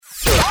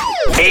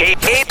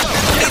Good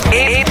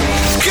morning.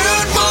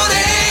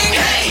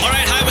 Hey. All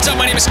right, hi, what's up?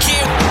 My name is Q.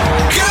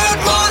 Good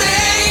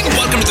morning.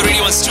 Welcome to the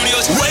Radio 1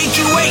 Studios.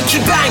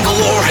 Wakey,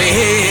 Bangalore.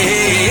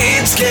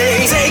 Hey, it's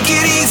K. Take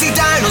it easy,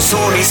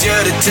 dinosaur. He's here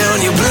to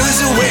turn your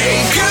blues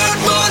away. Good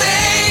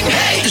morning.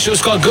 Hey. The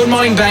show's called Good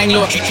Morning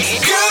Bangalore.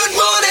 Good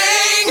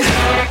morning.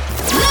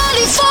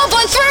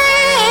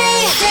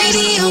 94.3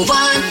 Radio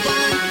 1.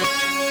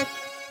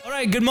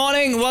 All right, good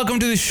morning. Welcome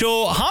to the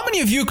show. How many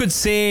of you could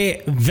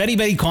say very,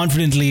 very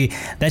confidently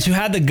that you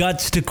had the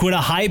guts to quit a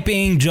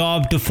high-paying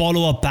job to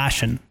follow a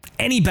passion?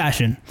 Any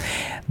passion.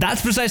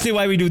 That's precisely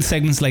why we do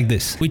segments like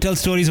this. We tell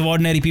stories of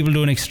ordinary people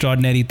doing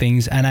extraordinary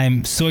things, and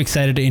I'm so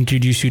excited to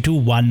introduce you to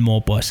one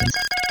more person.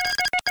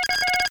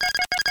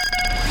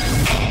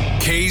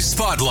 K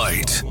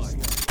Spotlight.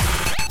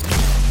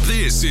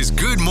 This is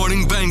Good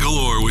Morning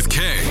Bangalore with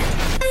K.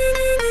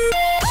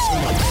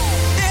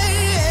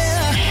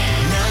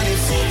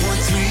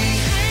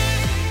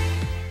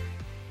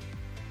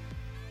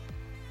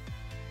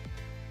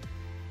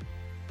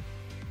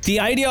 The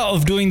idea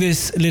of doing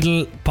this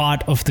little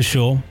part of the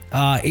show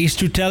is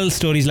to tell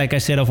stories, like I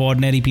said, of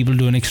ordinary people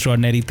doing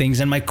extraordinary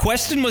things. And my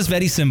question was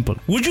very simple.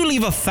 Would you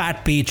leave a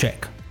fat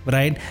paycheck,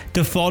 right,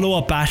 to follow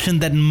a passion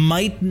that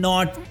might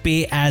not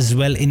pay as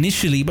well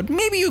initially, but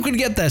maybe you could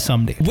get there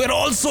someday? We're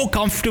all so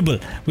comfortable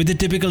with the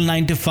typical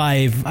 9 to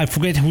 5. I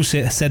forget who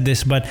said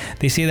this, but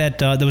they say that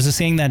there was a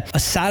saying that a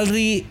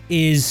salary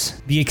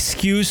is the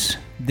excuse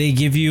they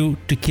give you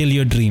to kill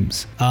your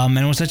dreams. And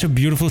it was such a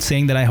beautiful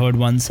saying that I heard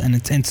once, and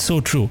it's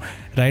so true,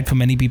 right, for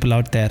many people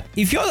out there.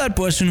 If you're that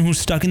person who's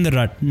stuck in the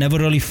rut, never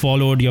really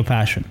followed your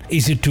passion,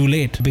 is it too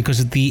late because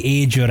of the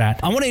age you're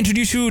at? I want to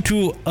introduce you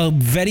to a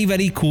very,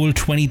 very cool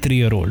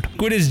 23-year-old.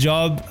 Quit his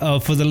job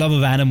for the love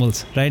of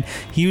animals, right?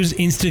 He used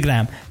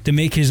Instagram to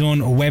make his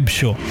own web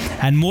show.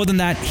 And more than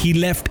that, he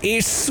left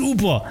a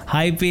super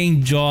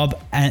high-paying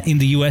job in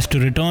the US to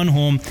return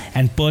home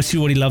and pursue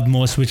what he loved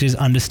most, which is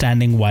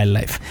understanding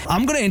wildlife.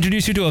 I'm going to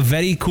introduce you to a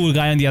very cool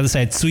guy on the other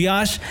side.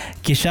 Suyash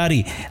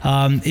Keshari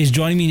is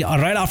joining me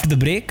right after the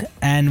break,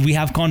 and we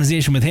have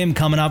conversation with him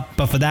coming up.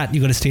 But for that,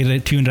 you got to stay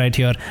tuned right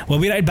here. We'll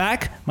be right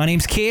back. My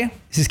name's K.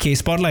 This is K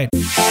Spotlight.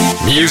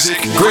 Music,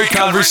 great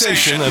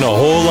conversation, and a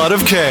whole lot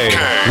of K.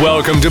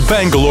 Welcome to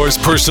Bangalore's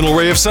personal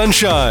ray of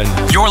sunshine.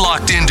 You're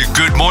locked into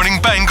Good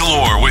Morning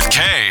Bangalore with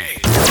K.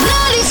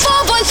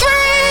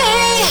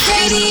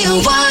 94.3 Radio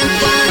 1.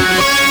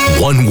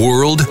 One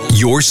world,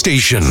 your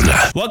station.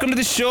 Welcome to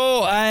the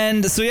show,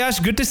 and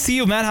Suyash, good to see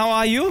you, man. How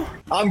are you?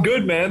 I'm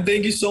good, man.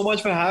 Thank you so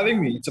much for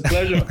having me. It's a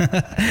pleasure.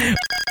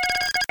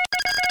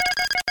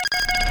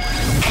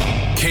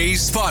 K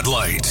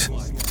Spotlight.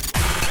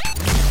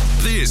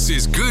 This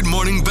is Good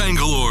Morning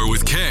Bangalore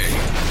with K.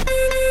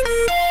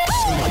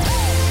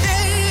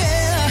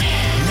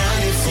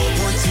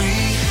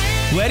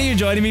 Where are you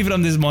joining me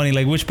from this morning?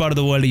 Like, which part of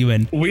the world are you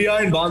in? We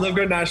are in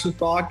Bandhavgarh National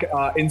Park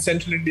in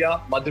central India,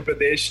 Madhya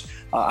Pradesh.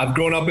 I've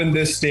grown up in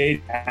this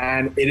state,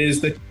 and it is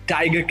the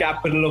tiger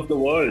capital of the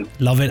world.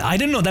 Love it. I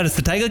didn't know that. It's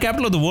the tiger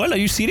capital of the world. Are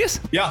you serious?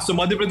 Yeah, so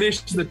Madhya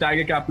Pradesh is the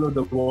tiger capital of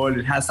the world.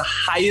 It has the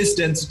highest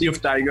density of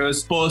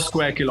tigers per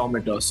square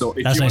kilometer. So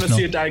if That's you want nice to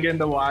to see a tiger in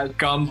the wild,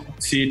 come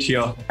see it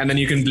here. And then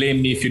you can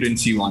blame me if you didn't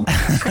see one.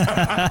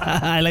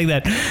 I like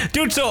that.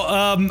 Dude, so,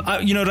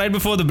 right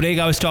before the break,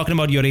 I was talking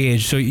about your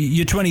age. So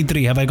you're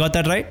 23. Have I got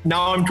that right?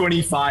 Now I'm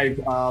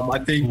 25. I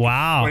think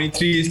Wow.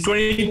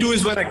 22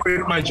 is when I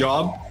quit my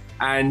job.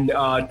 And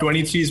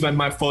 23 is when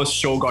my first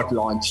show got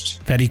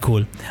launched. Very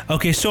cool.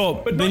 Okay, so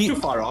But not too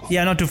far off.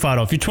 Yeah, not too far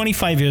off. You're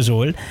 25 years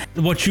old.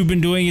 What you've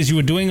been doing is you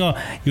were doing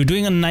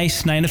a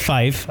nice 9 to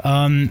 5.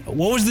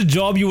 What was the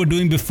job you were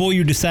doing before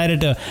you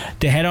decided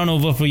to head on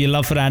over for your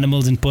love for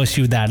animals and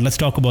pursue that? Let's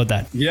talk about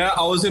that. Yeah,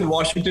 I was in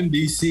Washington,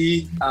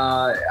 D.C.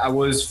 I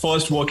was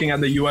first working at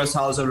the U.S.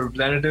 House of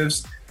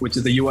Representatives, which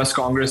is the U.S.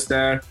 Congress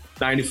there.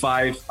 9 to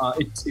 5.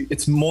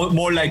 It's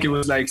more like it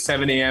was like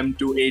 7 a.m.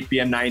 to 8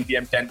 p.m., 9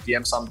 p.m., 10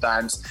 p.m.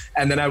 sometimes.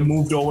 And then I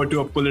moved over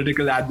to a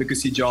political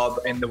advocacy job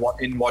in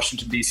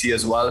Washington, D.C.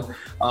 as well.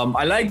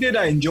 I liked it.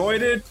 I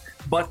enjoyed it,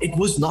 but it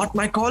was not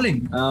my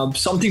calling.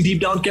 Something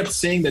deep down kept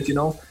saying that,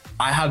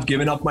 I have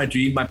given up my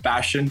dream, my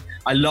passion.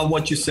 I love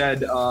what you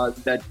said,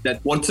 that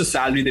what's the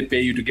salary they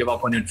pay you to give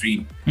up on your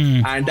dream?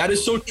 And that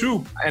is so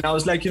true. And I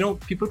was like,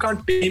 people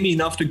can't pay me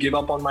enough to give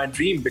up on my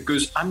dream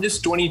because I'm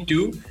just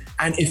 22.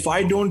 And if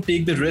I don't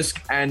take the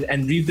risk and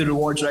reap the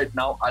rewards right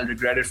now, I'll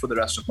regret it for the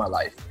rest of my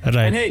life. Right.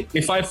 And hey,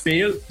 if I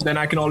fail, then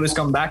I can always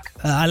come back.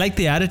 I like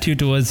the attitude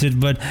towards it,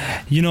 but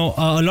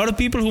a lot of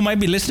people who might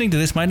be listening to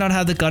this might not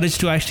have the courage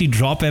to actually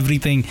drop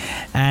everything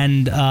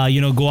and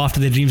go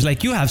after their dreams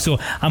like you have. So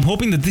I'm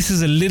hoping that this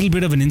is a little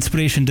bit of an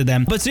inspiration to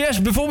them. But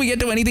Suyash, before we get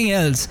to anything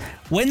else,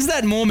 when's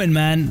that moment,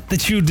 man,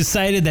 that you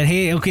decided that,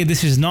 hey, okay,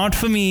 this is not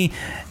for me?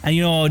 And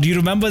do you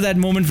remember that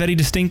moment very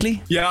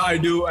distinctly? Yeah, I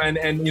do.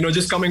 And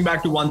just coming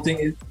back to one thing,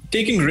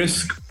 taking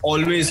risk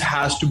always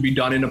has to be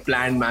done in a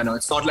planned manner.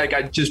 It's not like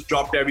I just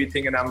dropped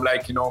everything and I'm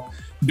like,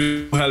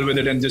 do hell with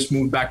it and just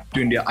moved back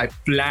to India. I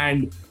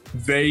planned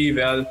very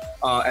well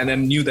and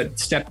then knew that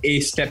step A,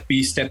 step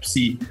B, step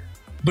C.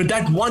 But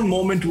that one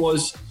moment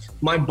was,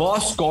 my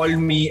boss called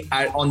me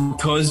on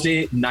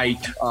Thursday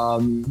night.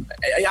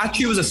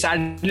 Actually, it was a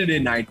Saturday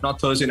night,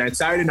 not Thursday night.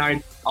 Saturday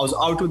night, I was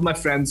out with my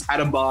friends at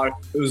a bar.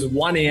 It was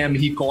 1 a.m.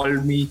 He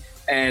called me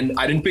and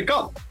I didn't pick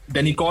up.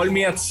 Then he called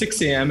me at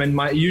 6 a.m. and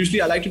usually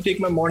I like to take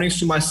my mornings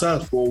to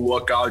myself, go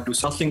work out, do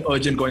something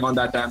urgent going on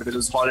that time because it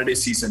was holiday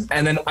season.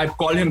 And then I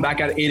called him back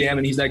at 8 a.m.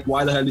 and he's like,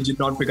 why the hell did you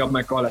not pick up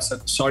my call? I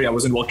said, sorry, I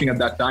wasn't working at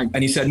that time.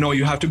 And he said, no,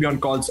 you have to be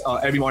on calls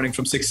every morning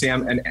from 6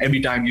 a.m. and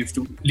every time you have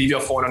to leave your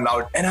phone on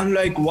loud. And I'm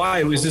like,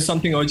 why? Is this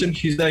something urgent?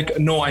 He's like,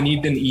 no, I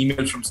need an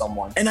email from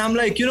someone. And I'm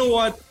like, you know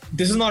what?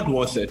 This is not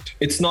worth it.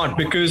 It's not,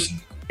 because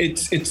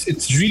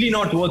it's really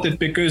not worth it,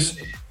 because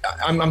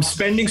I'm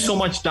spending so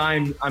much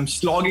time, I'm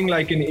slogging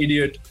like an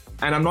idiot,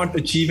 and I'm not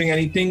achieving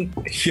anything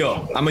here.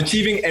 I'm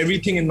achieving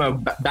everything in my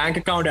bank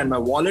account and my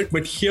wallet,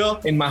 but here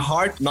in my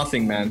heart,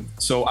 nothing, man.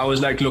 So I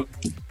was like, look,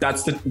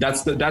 that's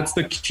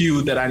the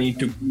cue that I need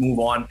to move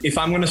on. If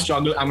I'm gonna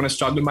struggle, I'm gonna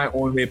struggle my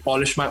own way,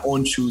 polish my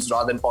own shoes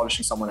rather than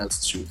polishing someone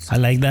else's shoes. I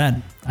like that.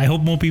 I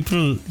hope more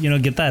people,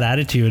 get that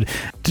attitude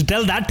to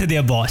tell that to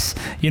their boss.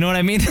 You know what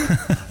I mean?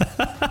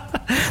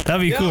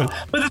 That'd be cool.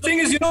 But the thing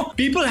is,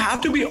 people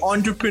have to be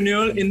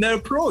entrepreneurial in their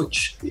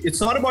approach.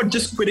 It's not about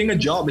just quitting a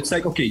job. It's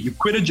like, okay, you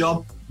quit a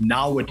job.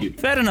 Now what do you do?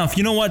 Fair enough.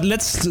 You know what?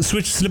 Let's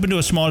slip into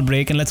a small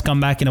break and let's come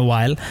back in a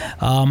while.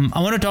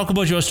 I want to talk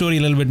about your story a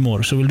little bit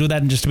more. So we'll do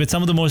that in just a bit.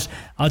 Some of the most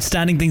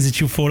outstanding things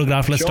that you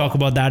photographed. Let's talk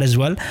about that as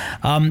well.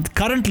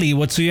 Currently,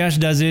 what Suyash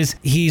does is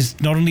he's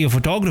not only a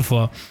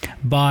photographer,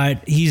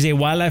 but he's a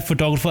wildlife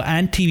photographer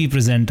and TV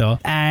presenter.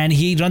 And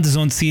he runs his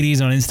own series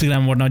on Instagram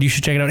and whatnot. You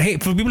should check it out. Hey,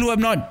 for people who have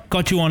not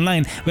caught you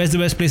online, where's the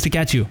best place to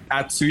catch you?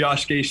 At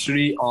Suyash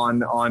Keshri on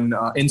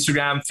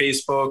Instagram,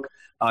 Facebook.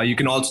 You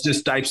can also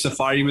just type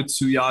Safari with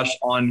Suyash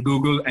on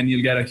Google and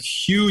you'll get a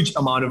huge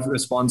amount of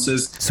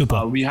responses.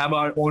 Super. We have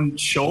our own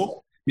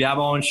show. We have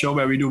our own show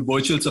where we do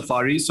virtual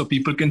safaris, so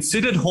people can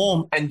sit at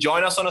home and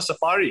join us on a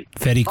safari.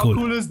 Very cool. How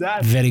cool is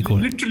that? Very cool.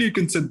 Literally, you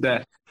can sit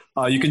there.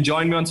 You can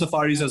join me on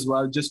safaris as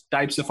well. Just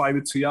type Safari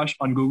with Suyash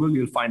on Google.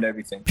 You'll find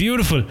everything.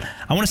 Beautiful.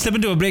 I want to step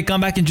into a break. Come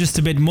back in just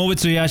a bit. More with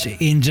Suyash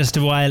in just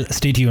a while.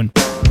 Stay tuned.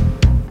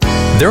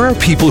 There are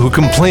people who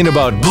complain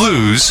about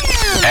blues,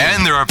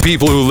 and there are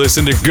people who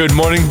listen to Good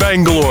Morning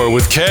Bangalore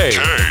with Kay.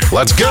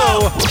 Let's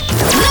go!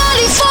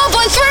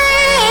 94.3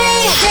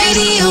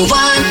 Radio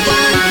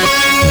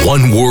 1.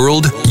 One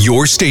world,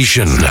 your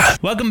station.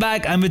 Welcome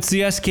back. I'm with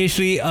Suyash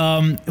Keshri,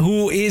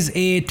 who is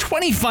a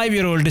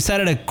 25-year-old,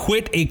 decided to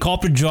quit a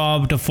corporate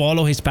job to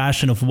follow his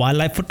passion of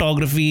wildlife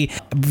photography.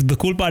 The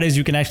cool part is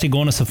you can actually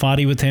go on a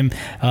safari with him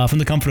from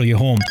the comfort of your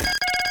home.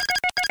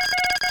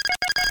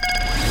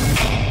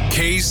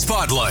 K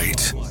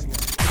Spotlight.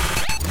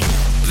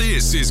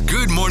 This is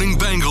Good Morning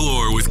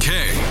Bangalore with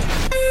Kay.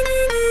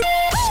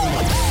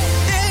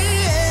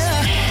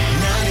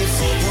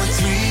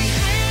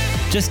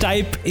 Just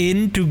type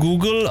into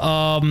Google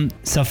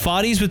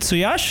Safaris with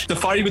Suyash.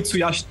 Safari with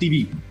Suyash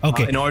TV.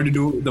 Okay. In order to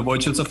do the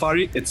virtual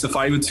safari, it's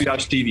Safari with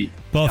Suyash TV.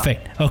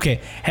 Perfect. Yeah. Okay.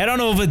 Head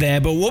on over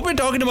there. But what we're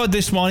talking about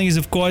this morning is,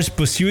 of course,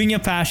 pursuing your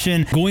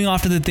passion, going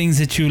after the things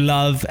that you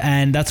love.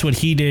 And that's what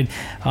he did.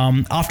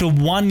 After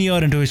 1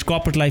 year into his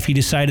corporate life, he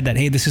decided that,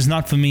 hey, this is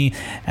not for me.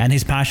 And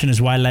his passion is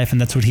wildlife.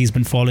 And that's what he's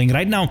been following.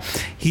 Right now,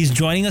 he's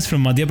joining us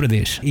from Madhya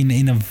Pradesh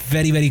in a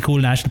very, very cool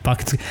national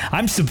park.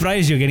 I'm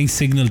surprised you're getting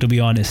signal, to be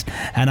honest.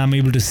 And I'm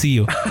able to see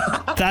you.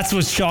 That's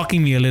what's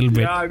shocking me a little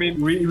bit. Yeah, I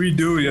mean, we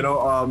do,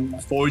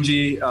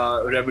 4G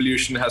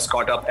revolution has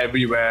caught up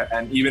everywhere,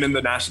 and even in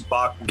the national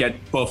park, get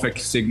perfect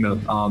signal.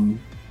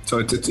 So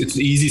it's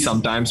easy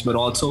sometimes, but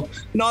also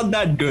not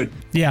that good.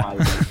 Yeah.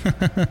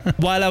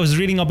 While I was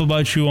reading up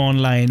about you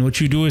online,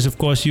 what you do is, of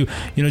course, you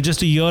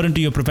just a year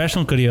into your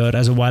professional career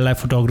as a wildlife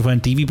photographer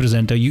and TV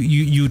presenter,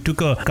 you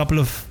took a couple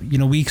of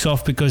weeks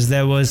off because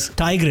there was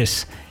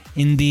tigress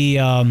in the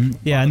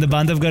in the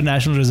Bandhavgarh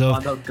National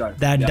Reserve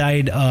that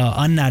died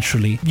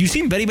unnaturally. You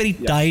seem very, very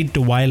tied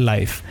to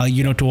wildlife,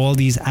 to all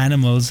these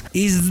animals.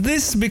 Is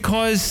this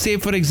because, say,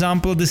 for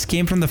example, this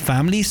came from the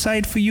family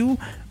side for you?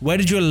 Where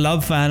did your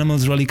love for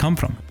animals really come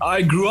from?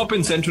 I grew up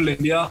in central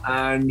India,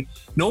 and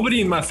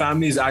nobody in my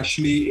family is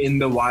actually in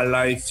the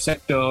wildlife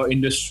sector,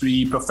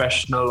 industry,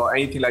 professional, or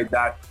anything like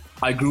that.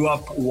 I grew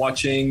up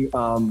watching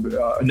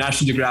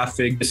National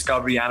Geographic,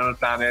 Discovery, Animal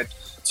Planet.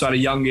 So at a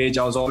young age,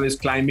 I was always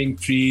climbing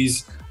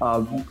trees,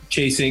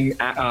 chasing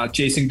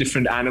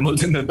different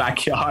animals in the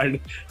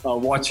backyard,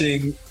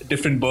 watching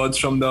different birds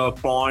from the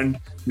pond.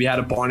 We had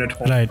a pond at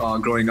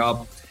home growing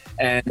up.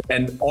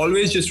 And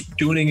always just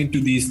tuning into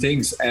these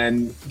things.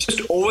 And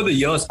just over the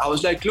years, I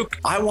was like, look,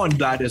 I want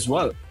that as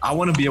well. I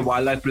want to be a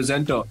wildlife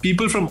presenter.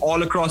 People from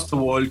all across the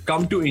world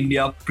come to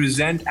India,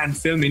 present and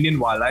film Indian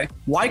wildlife.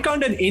 Why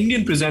can't an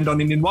Indian present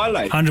on Indian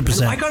wildlife?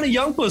 100%. Why can't a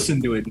young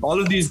person do it?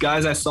 All of these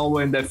guys I saw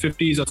were in their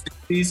 50s or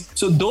 60s.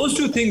 So those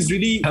two things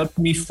really helped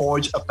me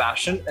forge a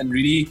passion and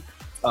really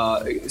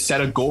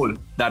set a goal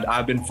that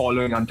I've been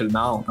following until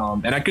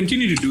now. And I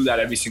continue to do that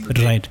every single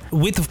day. Right.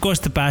 With, of course,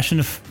 the passion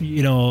of,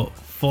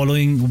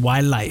 following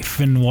wildlife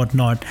and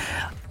whatnot.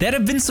 There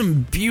have been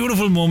some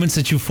beautiful moments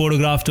that you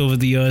photographed over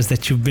the years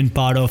that you've been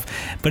part of.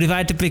 But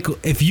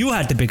if you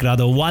had to pick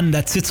one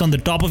that sits on the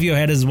top of your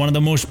head as one of the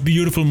most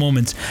beautiful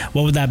moments,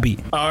 what would that be?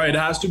 It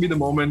has to be the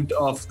moment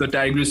of the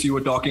tigress you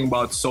were talking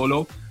about,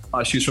 Solo.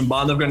 She's from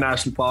Bandhavgarh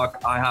National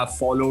Park. I have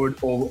followed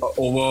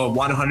over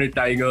 100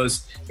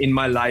 tigers in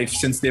my life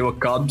since they were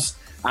cubs.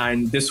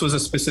 And this was a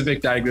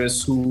specific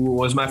tigress who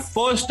was my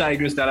first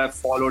tigress that I've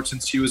followed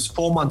since she was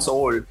 4 months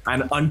old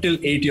and until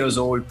 8 years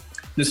old.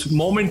 This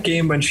moment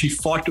came when she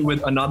fought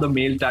with another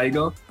male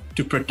tiger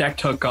to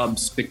protect her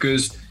cubs,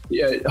 because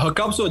her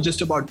cubs were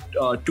just about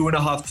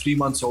 2.5, 3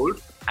 months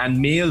old. And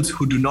males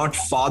who do not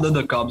father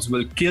the cubs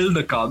will kill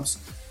the cubs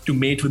to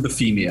mate with the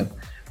female.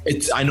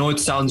 I know it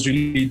sounds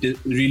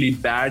really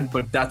bad,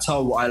 but that's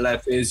how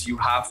wildlife is. You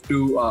have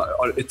to,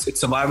 it's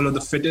survival of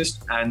the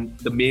fittest, and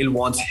the male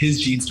wants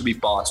his genes to be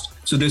passed.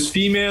 So this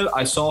female,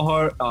 I saw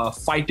her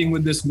fighting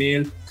with this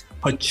male.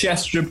 Her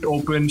chest ripped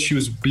open. She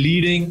was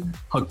bleeding.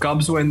 Her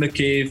cubs were in the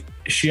cave.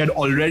 She had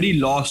already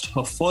lost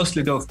her first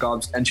litter of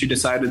cubs, and she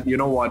decided, you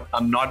know what,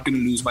 I'm not going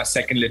to lose my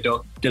second litter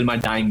till my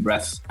dying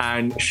breath.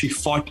 And she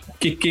fought,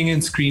 kicking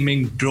and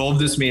screaming, drove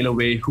this male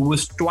away, who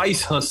was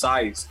twice her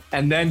size.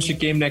 And then she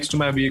came next to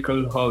my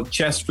vehicle, her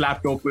chest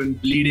flapped open,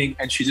 bleeding,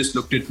 and she just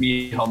looked at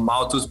me. Her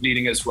mouth was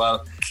bleeding as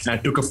well. And I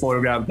took a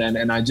photograph then,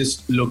 and I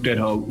just looked at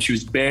her. She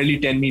was barely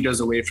 10 meters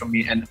away from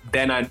me. And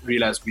then I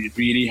realized we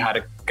really had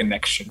a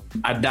connection.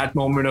 At that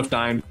moment of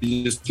time,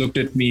 she just looked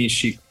at me.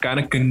 She kind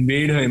of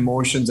conveyed her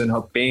emotions and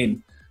her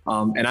pain.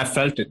 And I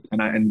felt it.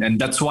 And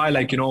that's why,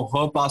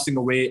 her passing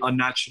away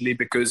unnaturally,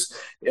 because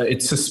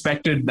it's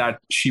suspected that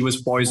she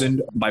was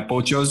poisoned by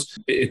poachers.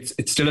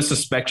 It's still a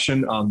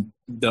suspicion.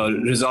 The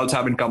results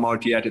haven't come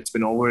out yet. It's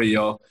been over a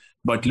year.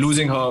 But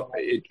losing her,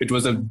 it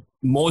was the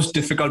most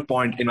difficult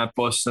point in my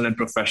personal and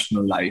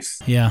professional life.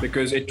 Yeah.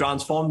 Because it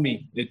transformed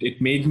me. It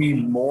made me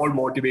more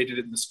motivated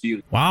in this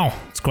field. Wow.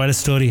 It's quite a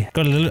story.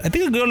 I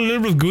think I got a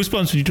little bit of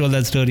goosebumps when you told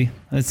that story.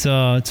 It's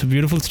a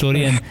beautiful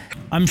story. And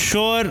I'm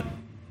sure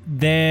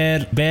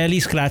there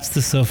barely scratched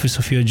the surface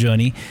of your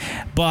journey.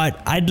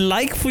 But I'd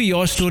like for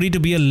your story to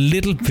be a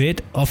little bit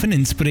of an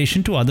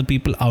inspiration to other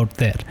people out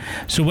there.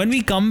 So when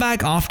we come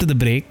back after the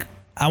break,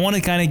 I want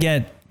to kind of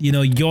get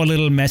your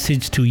little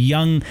message to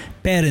young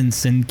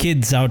parents and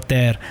kids out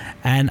there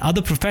and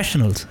other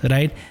professionals,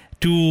 right?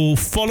 To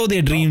follow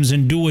their dreams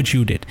and do what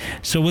you did.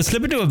 So we'll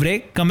slip into a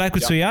break, come back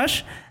with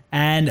Suyash,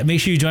 and make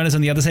sure you join us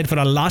on the other side for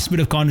our last bit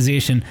of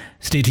conversation.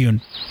 Stay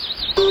tuned.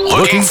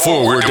 Looking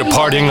forward to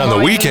partying on the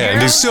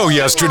weekend is so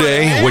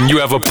yesterday when you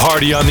have a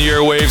party on the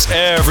airwaves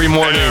every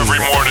morning.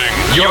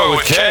 You're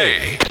with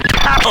Kay.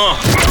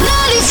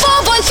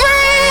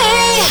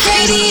 94.3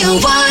 Radio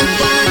 1.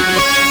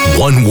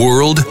 One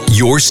world,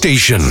 your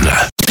station.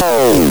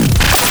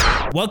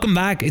 Welcome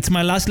back. It's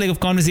my last leg of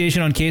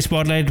conversation on K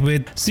Spotlight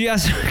with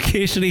Suyash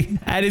Keshri,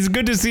 and it's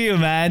good to see you,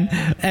 man.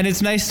 And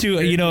it's nice to,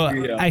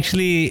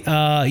 actually,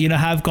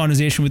 have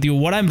conversation with you.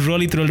 What I'm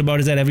really thrilled about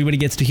is that everybody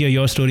gets to hear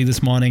your story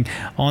this morning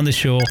on the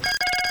show.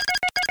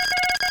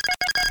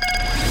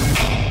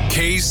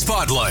 K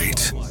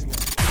Spotlight.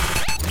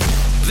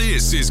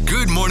 This is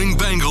Good Morning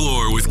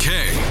Bangalore with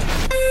Kay.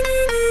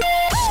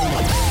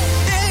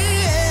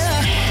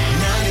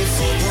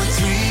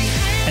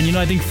 And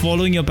I think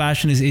following your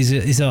passion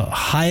is a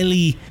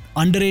highly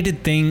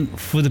underrated thing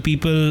for the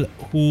people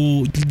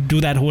who do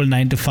that whole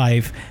 9 to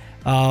 5.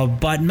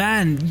 But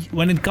man,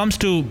 when it comes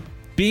to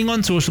being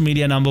on social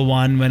media, number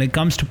one, when it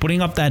comes to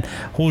putting up that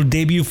whole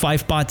debut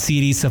 5-part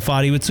series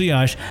Safari with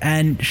Suyash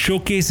and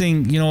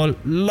showcasing, a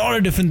lot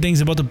of different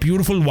things about the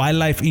beautiful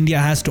wildlife India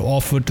has to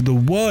offer to the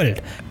world,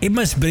 it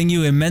must bring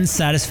you immense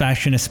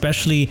satisfaction,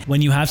 especially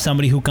when you have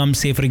somebody who comes,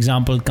 say for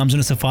example, comes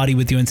on a safari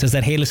with you and says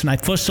that, hey, listen, I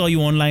first saw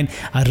you online,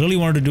 I really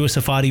wanted to do a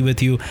safari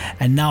with you,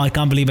 and now I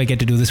can't believe I get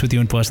to do this with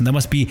you in person. That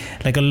must be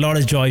like a lot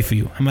of joy for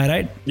you. Am I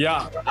right?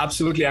 Yeah,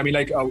 absolutely. I mean,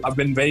 I've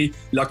been very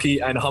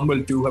lucky and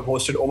humbled to have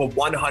hosted over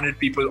 100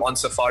 people on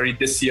safari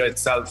this year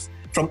itself,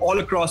 from all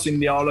across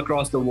India, all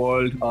across the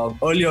world,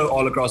 earlier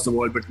all across the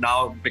world, but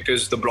now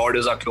because the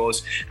borders are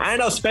closed.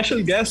 And our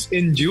special guest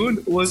in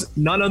June was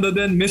none other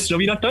than Miss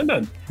Raveena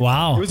Tandon.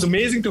 Wow. It was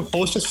amazing to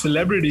host a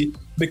celebrity,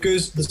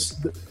 because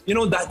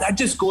that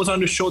just goes on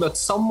to show that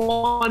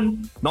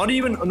someone, not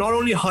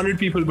only 100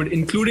 people, but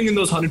including in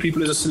those 100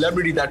 people, is a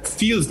celebrity that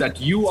feels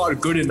that you are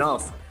good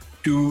enough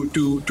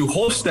to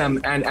host them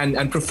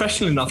and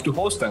professional enough to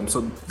host them.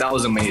 So that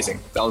was amazing.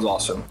 That was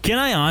awesome. Can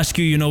I ask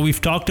you, we've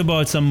talked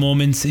about some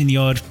moments in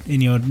your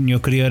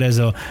career as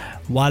a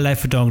wildlife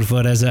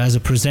photographer, as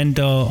a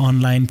presenter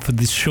online for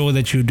this show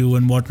that you do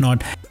and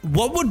whatnot.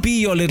 What would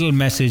be your little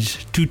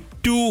message to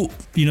two,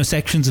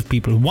 sections of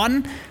people?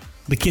 One,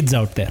 the kids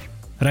out there,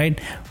 right?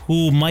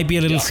 Who might be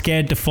a little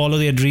scared to follow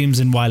their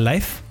dreams in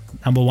wildlife.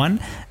 number one.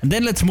 And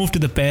then let's move to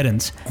the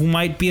parents who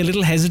might be a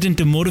little hesitant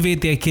to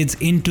motivate their kids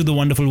into the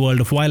wonderful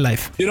world of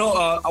wildlife.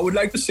 I would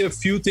like to say a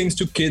few things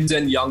to kids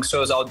and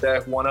youngsters out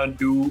there who want to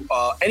do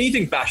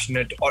anything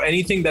passionate or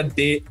anything that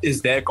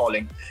is their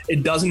calling.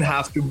 It doesn't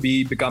have to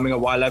be becoming a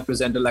wildlife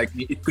presenter like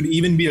me. It could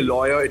even be a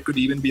lawyer. It could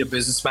even be a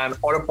businessman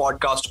or a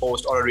podcast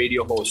host or a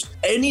radio host.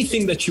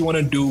 Anything that you want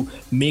to do,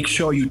 make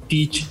sure you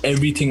teach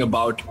everything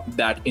about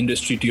that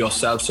industry to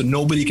yourself so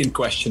nobody can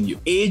question you.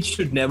 Age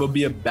should never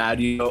be a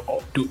barrier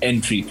to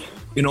entry.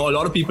 A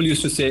lot of people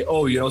used to say,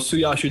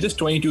 Suyash, you're just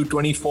 22,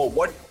 24.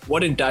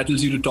 What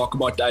entitles you to talk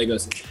about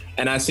tigers?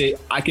 And I say,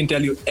 I can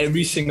tell you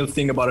every single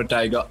thing about a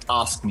tiger.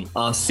 Ask me.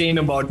 Same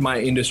about my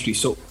industry.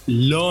 So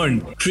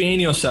learn, train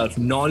yourself.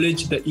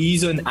 Knowledge, the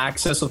ease and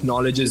access of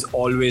knowledge is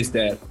always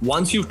there.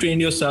 Once you've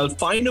trained yourself,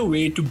 find a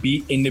way to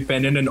be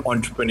independent and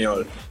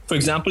entrepreneurial. For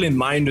example, in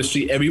my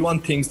industry, everyone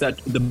thinks that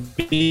the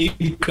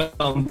big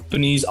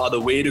companies are the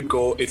way to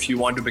go if you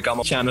want to become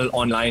a channel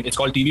online. It's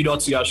called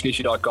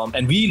tv.suyashkeshi.com.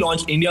 And we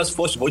launched India's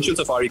first virtual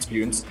safari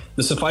experience.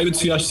 The Safari with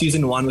Suyash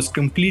Season 1 was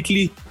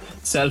completely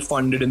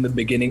self-funded in the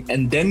beginning,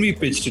 and then we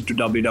pitched it to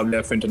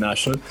WWF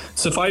International.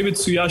 Safari with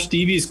Suyash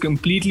TV is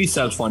completely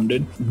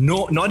self-funded.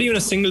 No, not even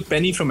a single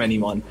penny from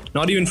anyone,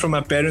 not even from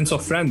my parents or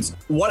friends.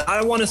 What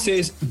I want to say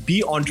is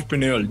be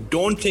entrepreneurial.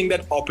 Don't think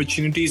that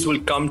opportunities will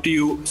come to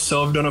you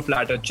served on a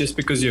platter just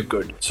because you're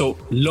good. So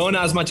learn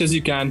as much as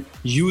you can,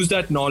 use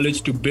that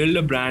knowledge to build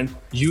a brand,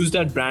 use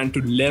that brand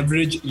to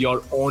leverage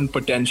your own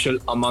potential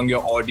among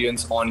your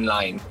audience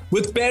online.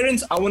 With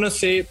parents, I want to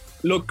say,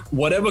 look,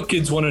 whatever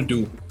kids want to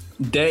do,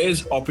 there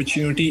is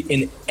opportunity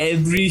in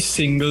every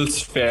single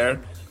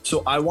sphere.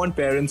 So I want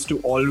parents to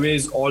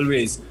always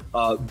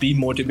be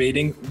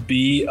motivating,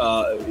 be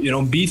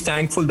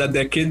thankful that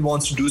their kid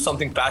wants to do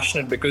something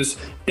passionate, because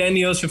 10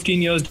 years, 15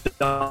 years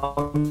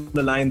down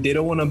the line, they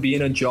don't want to be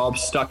in a job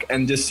stuck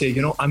and just say,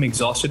 I'm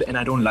exhausted and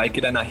I don't like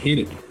it and I hate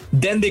it.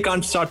 Then they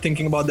can't start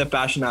thinking about their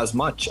passion as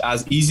much,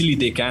 as easily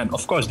they can.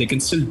 Of course, they can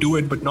still do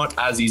it, but not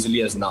as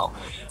easily as now.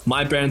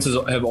 My parents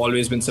have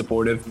always been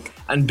supportive.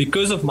 And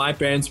because of my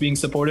parents being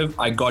supportive,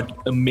 I got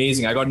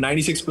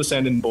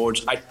 96% in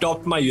boards. I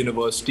topped my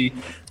university.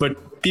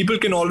 But people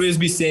can always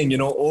be saying,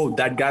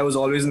 that guy was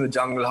always in the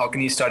jungle. How can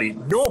he study?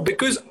 No,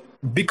 because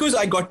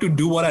I got to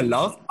do what I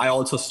love, I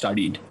also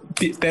studied.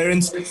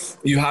 Parents,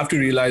 you have to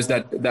realize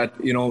that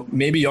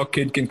maybe your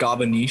kid can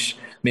carve a niche.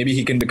 Maybe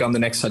he can become the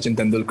next Sachin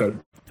Tendulkar.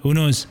 Who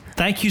knows?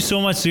 Thank you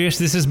so much, Suyash.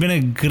 This has been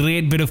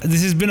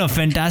a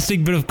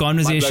fantastic bit of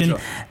conversation.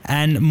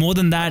 And more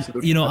than that,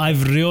 absolutely.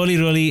 I've really,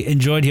 really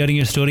enjoyed hearing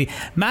your story.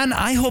 Man,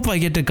 I hope I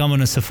get to come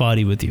on a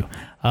safari with you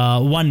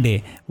one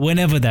day,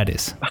 whenever that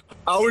is.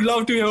 I would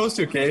love to host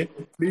you, okay?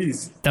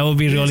 Please. That would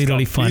be really,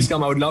 really fun. Please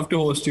come. I would love to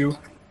host you.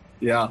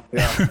 Yeah,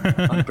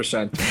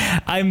 100%.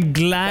 I'm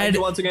glad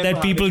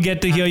that people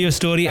get to hear your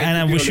story, and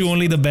I wish you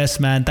only the best,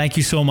 man. Thank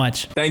you so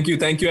much. Thank you,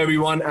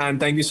 everyone, and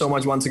thank you so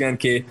much once again,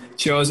 Kay.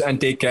 Cheers and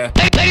take care.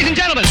 Ladies and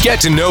gentlemen,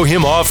 get to know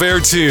him off air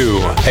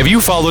too. Have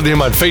you followed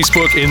him on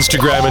Facebook,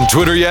 Instagram, and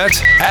Twitter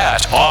yet?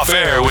 @Off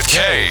Air with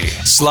Kay.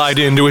 Slide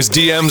into his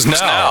DMs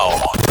now.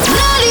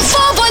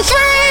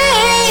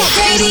 94.3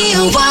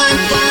 Radio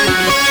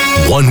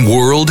 1. One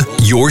world,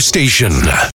 your station.